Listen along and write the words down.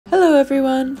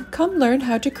everyone, come learn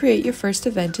how to create your first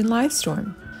event in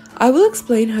Livestorm. I will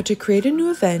explain how to create a new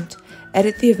event,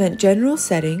 edit the event general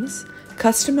settings,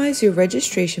 customize your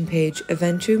registration page,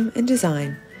 event room, and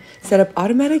design, set up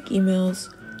automatic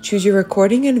emails, choose your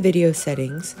recording and video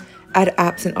settings, add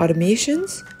apps and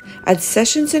automations, add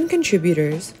sessions and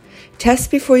contributors,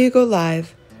 test before you go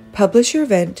live, publish your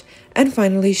event, and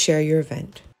finally share your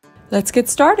event. Let's get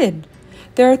started.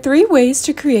 There are 3 ways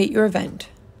to create your event.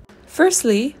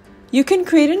 Firstly, you can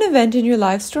create an event in your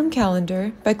Livestorm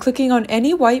calendar by clicking on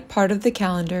any white part of the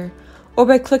calendar or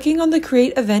by clicking on the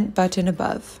Create Event button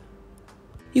above.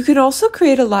 You can also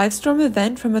create a Livestorm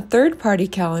event from a third-party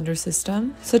calendar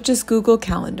system, such as Google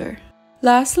Calendar.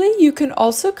 Lastly, you can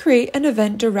also create an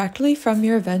event directly from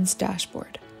your events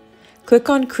dashboard. Click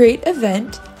on Create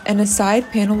Event and a side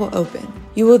panel will open.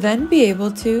 You will then be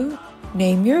able to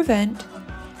name your event,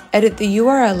 edit the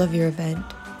URL of your event,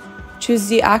 choose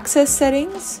the access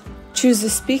settings, choose the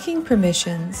speaking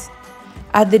permissions,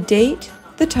 add the date,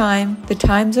 the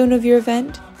time zone of your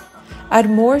event, add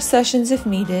more sessions if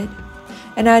needed,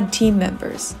 and add team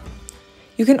members.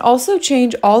 You can also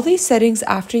change all these settings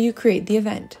after you create the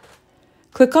event.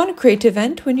 Click on Create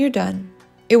Event when you're done.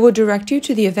 It will direct you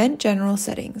to the event general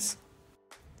settings.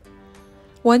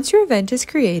 Once your event is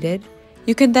created,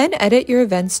 you can then edit your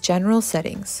event's general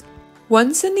settings.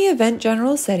 Once in the event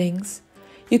general settings,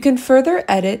 you can further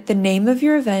edit the name of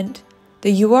your event,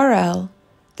 the URL,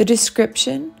 the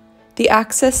description, the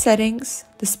access settings,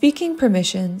 the speaking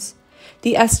permissions,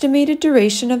 the estimated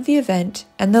duration of the event,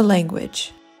 and the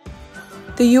language.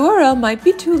 The URL might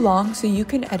be too long, so you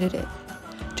can edit it.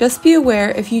 Just be aware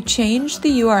if you change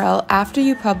the URL after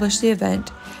you publish the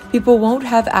event, people won't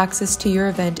have access to your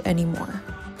event anymore.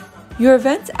 Your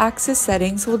event's access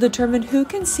settings will determine who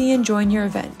can see and join your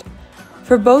event,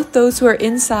 for both those who are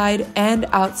inside and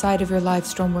outside of your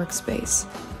Livestorm workspace.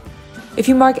 If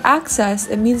you mark access,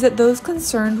 it means that those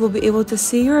concerned will be able to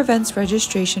see your event's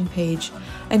registration page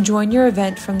and join your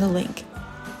event from the link.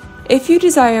 If you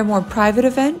desire a more private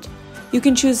event, you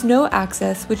can choose no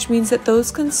access, which means that those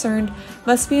concerned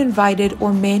must be invited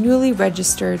or manually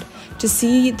registered to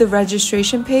see the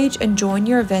registration page and join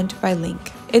your event by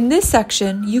link. In this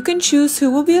section, you can choose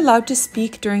who will be allowed to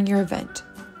speak during your event.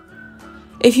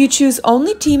 If you choose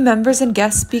only team members and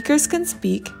guest speakers can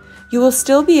speak, you will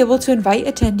still be able to invite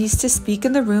attendees to speak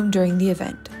in the room during the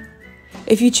event.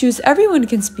 If you choose everyone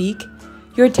can speak,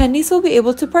 your attendees will be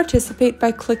able to participate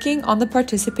by clicking on the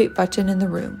Participate button in the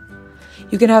room.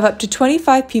 You can have up to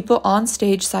 25 people on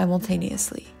stage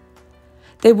simultaneously.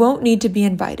 They won't need to be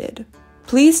invited.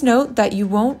 Please note that you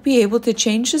won't be able to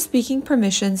change the speaking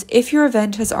permissions if your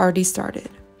event has already started.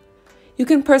 You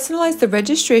can personalize the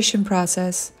registration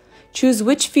process, choose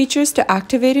which features to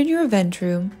activate in your event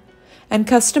room, and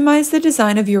customize the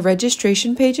design of your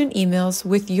registration page and emails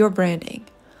with your branding,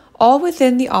 all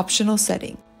within the optional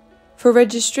setting. For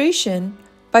registration,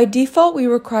 by default we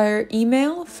require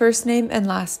email, first name, and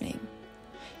last name.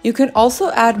 You can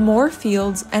also add more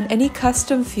fields and any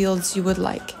custom fields you would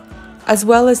like, as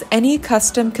well as any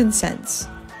custom consents.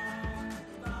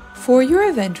 For your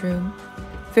event room,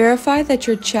 verify that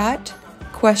your chat,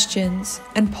 questions,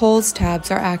 and polls tabs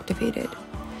are activated.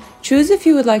 Choose if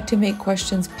you would like to make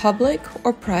questions public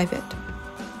or private.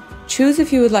 Choose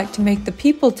if you would like to make the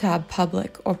People tab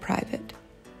public or private.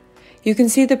 You can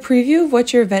see the preview of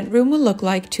what your event room will look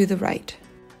like to the right.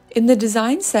 In the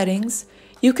design settings,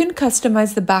 you can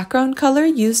customize the background color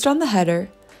used on the header,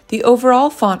 the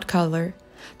overall font color,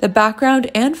 the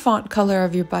background and font color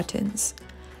of your buttons,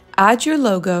 add your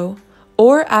logo,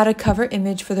 or add a cover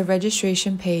image for the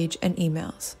registration page and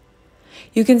emails.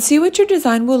 You can see what your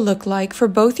design will look like for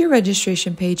both your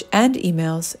registration page and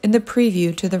emails in the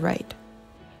preview to the right.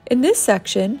 In this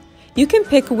section, you can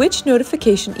pick which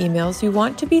notification emails you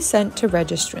want to be sent to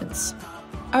registrants.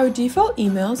 Our default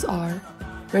emails are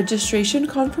registration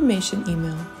confirmation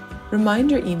email,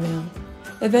 reminder email,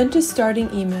 event is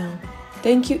starting email,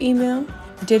 thank you email,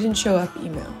 didn't show up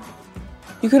email.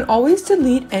 You can always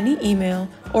delete any email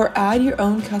or add your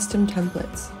own custom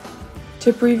templates.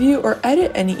 To preview or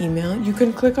edit any email, you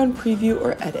can click on Preview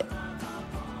or Edit.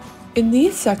 In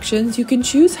these sections, you can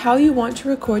choose how you want to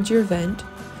record your event,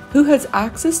 who has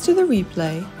access to the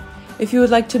replay, if you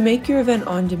would like to make your event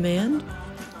on demand,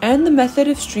 and the method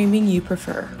of streaming you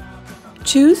prefer.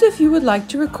 Choose if you would like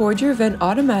to record your event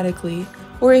automatically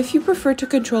or if you prefer to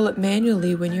control it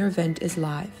manually when your event is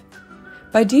live.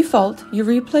 By default, your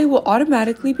replay will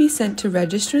automatically be sent to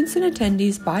registrants and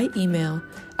attendees by email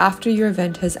after your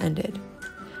event has ended.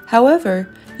 However,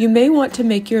 you may want to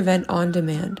make your event on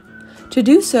demand. To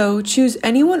do so, choose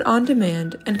Anyone on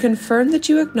Demand and confirm that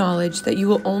you acknowledge that you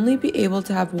will only be able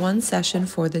to have one session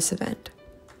for this event.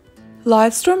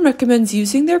 Livestorm recommends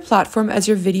using their platform as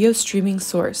your video streaming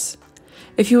source.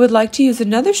 If you would like to use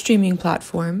another streaming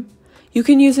platform, you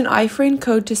can use an iframe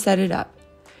code to set it up.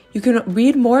 You can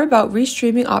read more about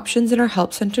restreaming options in our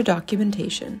Help Center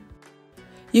documentation.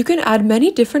 You can add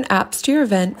many different apps to your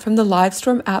event from the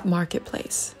Livestorm app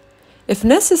marketplace. If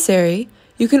necessary,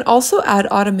 you can also add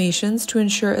automations to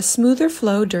ensure a smoother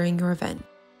flow during your event.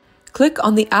 Click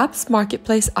on the Apps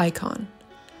Marketplace icon.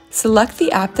 Select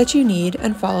the app that you need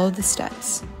and follow the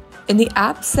steps. In the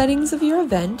app settings of your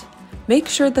event, make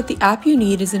sure that the app you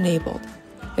need is enabled.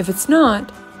 If it's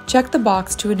not, check the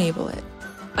box to enable it.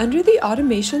 Under the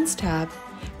Automations tab,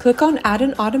 click on Add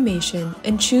an Automation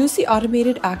and choose the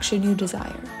automated action you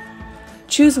desire.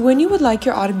 Choose when you would like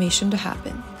your automation to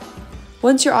happen.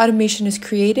 Once your automation is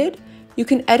created, you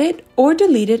can edit or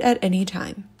delete it at any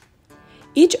time.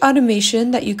 Each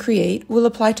automation that you create will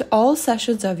apply to all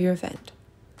sessions of your event.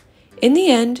 In the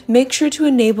end, make sure to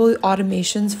enable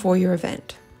automations for your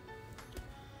event.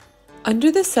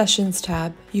 Under the Sessions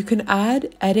tab, you can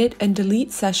add, edit, and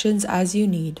delete sessions as you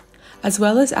need, as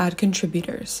well as add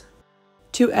contributors.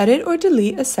 To edit or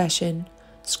delete a session,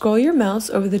 scroll your mouse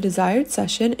over the desired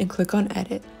session and click on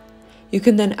Edit. You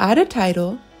can then add a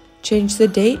title, change the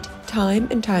date, time,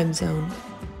 and time zone,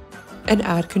 and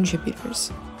add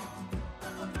contributors.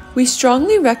 We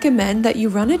strongly recommend that you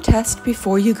run a test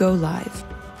before you go live.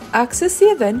 Access the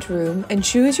event room and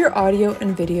choose your audio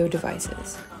and video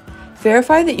devices.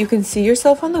 Verify that you can see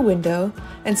yourself on the window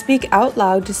and speak out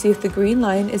loud to see if the green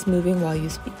line is moving while you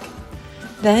speak.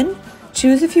 Then,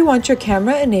 choose if you want your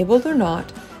camera enabled or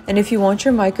not, and if you want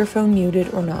your microphone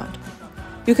muted or not.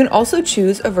 You can also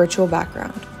choose a virtual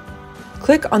background.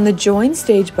 Click on the Join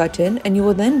Stage button and you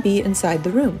will then be inside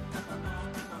the room.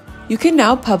 You can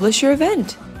now publish your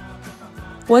event.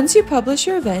 Once you publish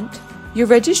your event, your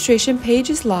registration page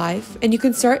is live and you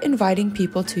can start inviting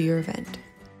people to your event.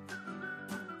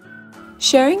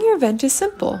 Sharing your event is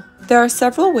simple. There are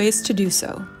several ways to do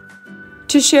so.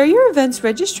 To share your event's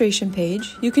registration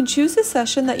page, you can choose the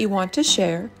session that you want to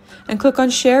share and click on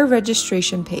Share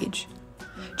Registration Page.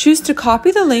 Choose to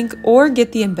copy the link or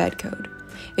get the embed code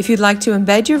if you'd like to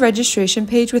embed your registration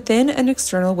page within an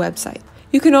external website.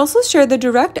 You can also share the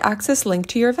direct access link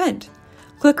to your event.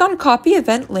 Click on Copy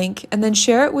Event Link and then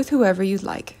share it with whoever you'd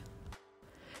like.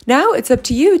 Now it's up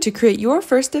to you to create your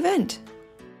first event.